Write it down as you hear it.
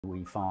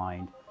We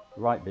find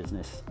the right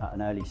business at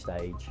an early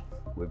stage.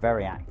 We're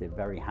very active,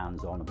 very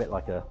hands-on, a bit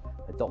like a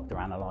doctor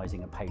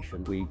analysing a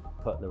patient. We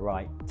put the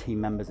right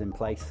team members in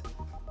place,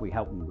 we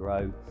help them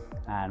grow,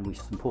 and we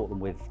support them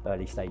with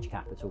early stage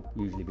capital,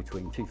 usually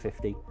between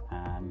 250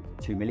 and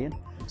 2 million.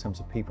 In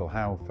terms of people,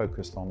 how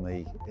focused on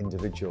the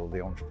individual,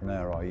 the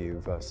entrepreneur are you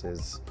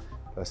versus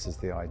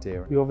the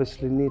idea? You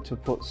obviously need to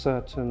put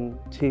certain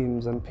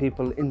teams and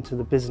people into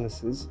the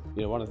businesses.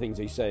 You know, one of the things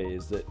they say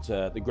is that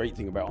the great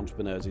thing about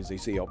entrepreneurs is they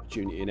see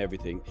opportunity in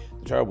everything.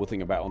 The terrible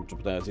thing about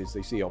entrepreneurs is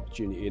they see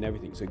opportunity in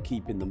everything, so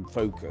keeping them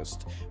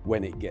focused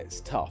when it gets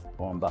tough.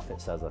 Warren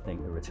Buffett says, I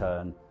think the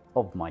return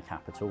of my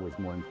capital is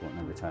more important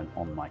than return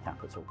on my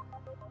capital.